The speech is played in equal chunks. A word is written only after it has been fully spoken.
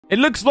It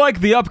looks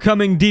like the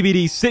upcoming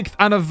DBD 6th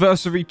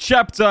anniversary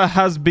chapter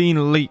has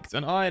been leaked.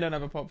 And I don't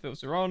have a pop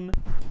filter on.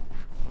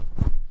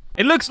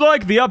 It looks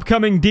like the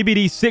upcoming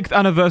DBD 6th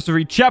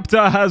anniversary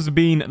chapter has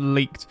been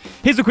leaked.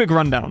 Here's a quick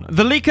rundown.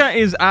 The leaker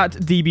is at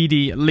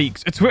DBD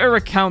Leaks, a Twitter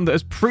account that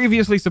has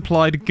previously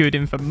supplied good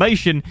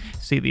information.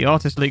 See the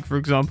artist leak, for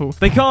example.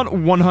 They can't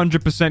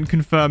 100%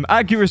 confirm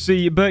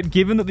accuracy, but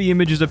given that the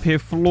images appear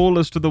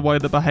flawless to the way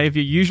that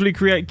behavior usually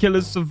create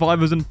killers,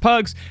 survivors, and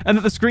perks, and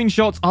that the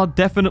screenshots are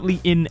definitely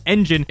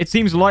in-engine, it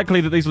seems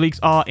likely that these leaks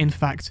are, in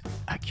fact,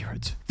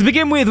 accurate. To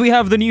begin with, we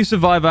have the new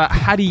survivor,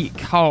 Hadie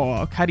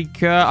Kaur.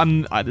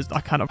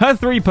 Her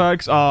 3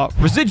 perks are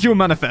Residual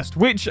Manifest,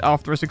 which,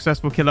 after a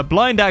successful killer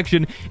blind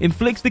action,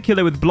 inflicts the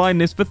killer with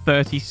blindness for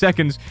 30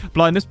 seconds.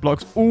 Blindness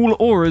blocks all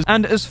auras,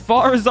 and as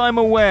far as I'm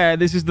aware,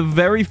 this is the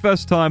very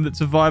first time that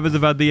survivors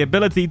have had the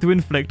ability to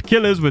inflict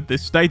killers with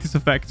this status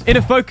effect.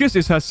 Inner Focus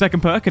is her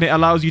 2nd perk, and it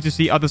allows you to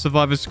see other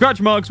survivors'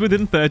 scratch marks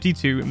within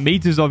 32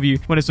 meters of you.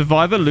 When a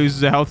survivor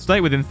loses a health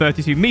state within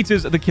 32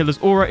 meters, the killer's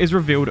aura is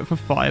revealed for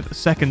 5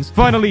 seconds.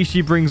 Finally,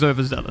 she brings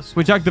over Zealous,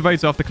 which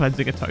activates after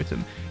cleansing a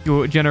totem.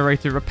 Your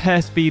generator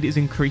repair speed is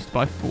increased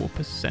by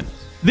 4%.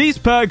 These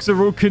perks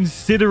are all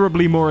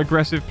considerably more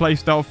aggressive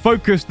playstyle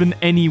focused than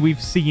any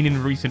we've seen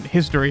in recent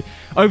history.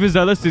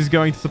 Overzealous is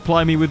going to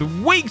supply me with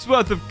weeks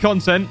worth of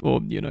content,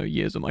 or, you know,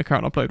 years on my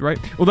current upload rate.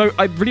 Although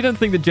I really don't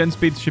think the gen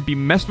speeds should be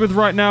messed with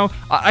right now.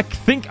 I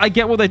think I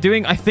get what they're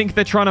doing. I think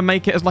they're trying to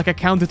make it as like a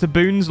counter to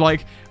boons,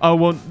 like, oh,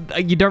 well,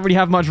 you don't really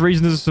have much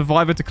reason as a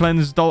survivor to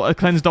cleanse dull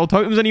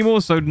totems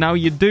anymore, so now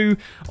you do.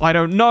 I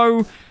don't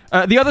know.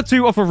 The other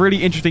 2 offer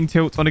really interesting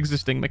tilts on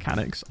existing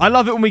mechanics. I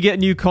love it when we get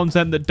new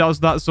content that does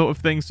that sort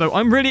of thing, so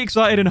I'm really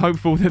excited and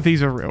hopeful that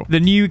these are real. The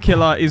new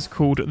killer is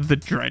called the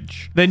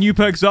Dredge. Their new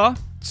perks are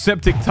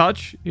Septic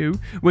Touch,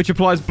 which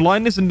applies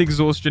blindness and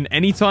exhaustion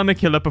anytime a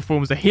killer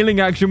performs a healing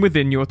action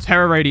within your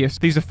terror radius.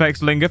 These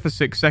effects linger for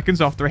 6 seconds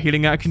after a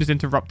healing action is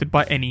interrupted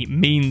by any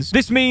means.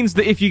 This means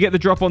that if you get the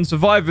drop on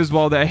survivors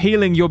while they're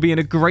healing, you'll be in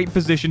a great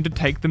position to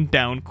take them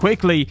down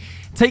quickly.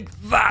 Take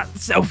that,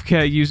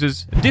 self-care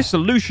users.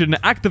 Dissolution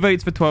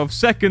activates for 12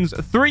 seconds,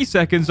 3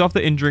 seconds after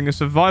injuring a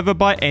survivor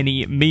by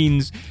any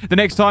means. The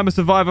next time a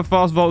survivor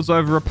fast vaults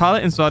over a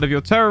pallet inside of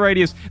your terror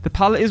radius, the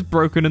pallet is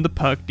broken and the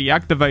perk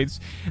deactivates.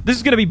 This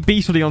is going to be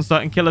beastly on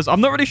certain killers. I'm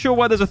not really sure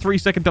why there's a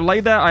 3-second delay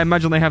there. I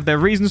imagine they have their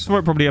reasons for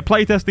it. Probably a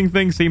playtesting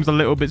thing. Seems a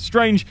little bit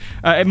strange.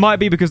 It might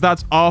be because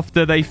that's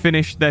after they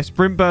finish their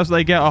sprint burst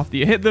they get after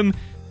you hit them.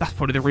 That's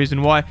probably the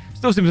reason why.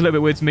 Still seems a little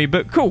bit weird to me,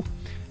 but cool.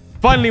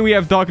 Finally, we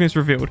have Darkness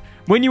Revealed.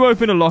 When you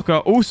open a locker,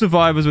 all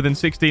survivors within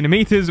 16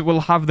 meters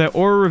will have their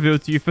aura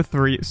revealed to you for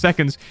 3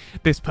 seconds.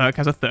 This perk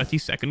has a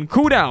 30-second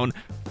cooldown.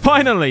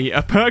 Finally,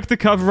 a perk to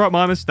cover up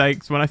my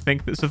mistakes when I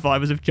think that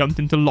survivors have jumped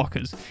into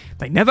lockers.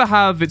 They never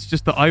have, it's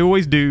just that I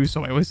always do,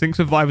 so I always think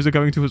survivors are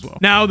going to as well.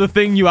 Now, the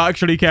thing you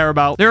actually care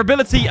about. Their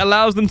ability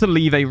allows them to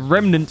leave a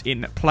remnant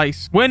in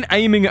place. When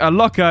aiming at a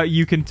locker,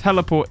 you can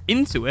teleport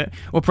into it,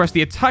 or press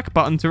the attack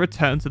button to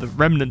return to the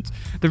remnant.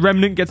 The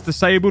remnant gets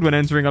disabled when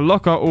entering a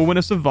locker or when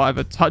a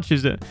survivor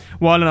touches it.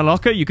 While in a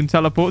locker, you can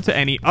teleport to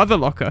any other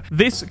locker.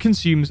 This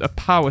consumes a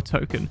power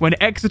token.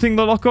 When exiting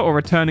the locker or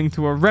returning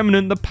to a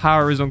remnant, the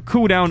power is on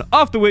cooldown,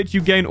 after which you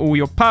gain all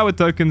your power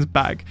tokens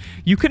back.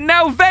 You can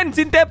now vent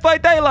in Dead by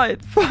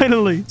Daylight!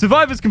 Finally!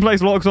 Survivors can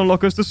place locks on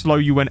lockers to slow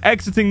you when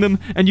exiting them,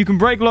 and you can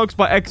break locks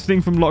by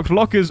exiting from locked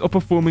lockers or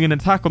performing an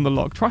attack on the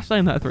lock. Try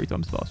saying that 3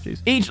 times fast,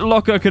 jeez. Each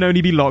locker can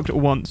only be locked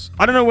once.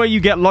 I don't know where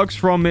you get locks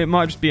from. It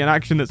might just be an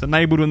action that's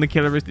enabled when the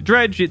killer is the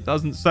Dredge. It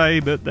doesn't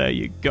say, but there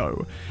you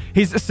go.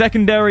 His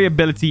secondary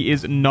ability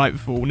is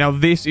Nightfall. Now,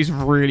 this is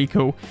really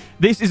cool.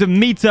 This is a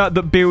meter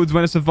that builds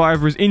when a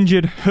survivor is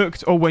injured,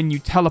 hooked, or when you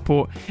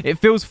teleport. It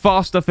feels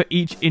faster for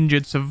each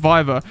injured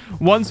survivor.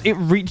 Once it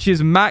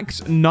reaches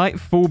max,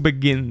 Nightfall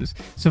begins.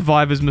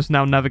 Survivors must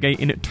now navigate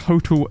in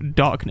total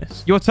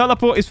darkness. Your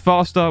teleport is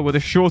faster with a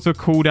shorter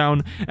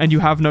cooldown, and you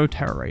have no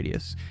terror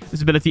radius.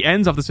 This ability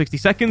ends after 60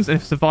 seconds, and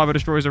if a survivor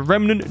destroys a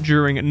remnant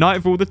during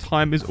Nightfall, the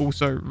time is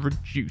also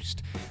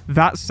reduced.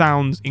 That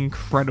sounds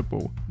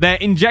incredible. They're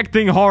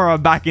injecting horror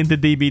back into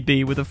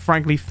DBD with a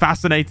frankly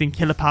fascinating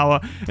killer power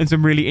and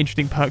some really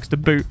interesting perks to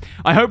boot.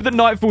 I hope that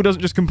Nightfall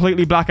doesn't just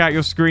completely black out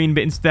your screen,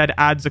 but instead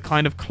adds a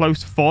kind of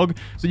close fog,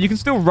 so you can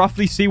still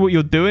roughly see what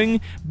you're doing,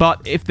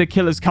 but if the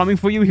killer's coming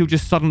for you, he'll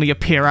just suddenly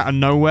appear out of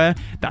nowhere.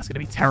 That's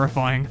going to be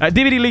terrifying.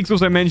 DBD Leaks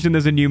also mentioned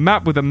there's a new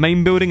map with a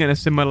main building and a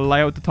similar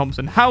layout to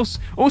Thompson House.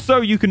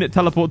 Also, you can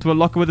teleport to a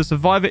locker with a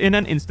survivor in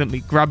and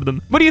instantly grab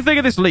them. What do you think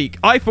of this leak?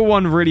 I, for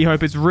one, really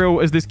hope it's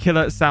real, as this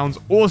killer sounds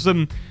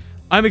awesome.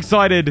 I'm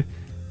excited.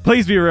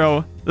 Please be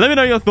real. Let me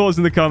know your thoughts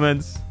in the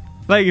comments.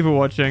 Thank you for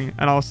watching,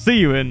 and I'll see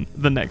you in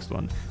the next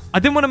one. I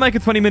didn't want to make a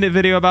 20-minute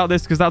video about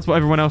this because that's what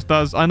everyone else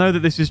does. I know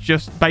that this is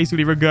just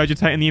basically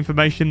regurgitating the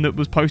information that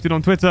was posted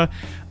on Twitter.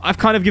 I've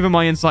kind of given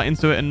my insight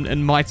into it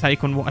and my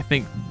take on what I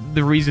think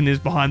the reason is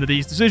behind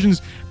these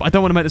decisions, but I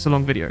don't want to make this a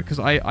long video because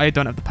I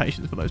don't have the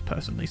patience for those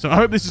personally. So I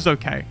hope this is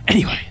okay.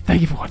 Anyway,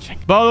 thank you for watching.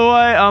 By the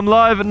way, I'm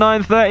live at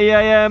 9:30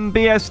 a.m.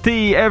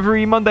 BST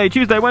every Monday,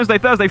 Tuesday, Wednesday,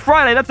 Thursday,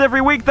 Friday. That's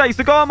every weekday.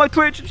 So go on my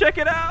Twitch and check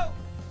it out.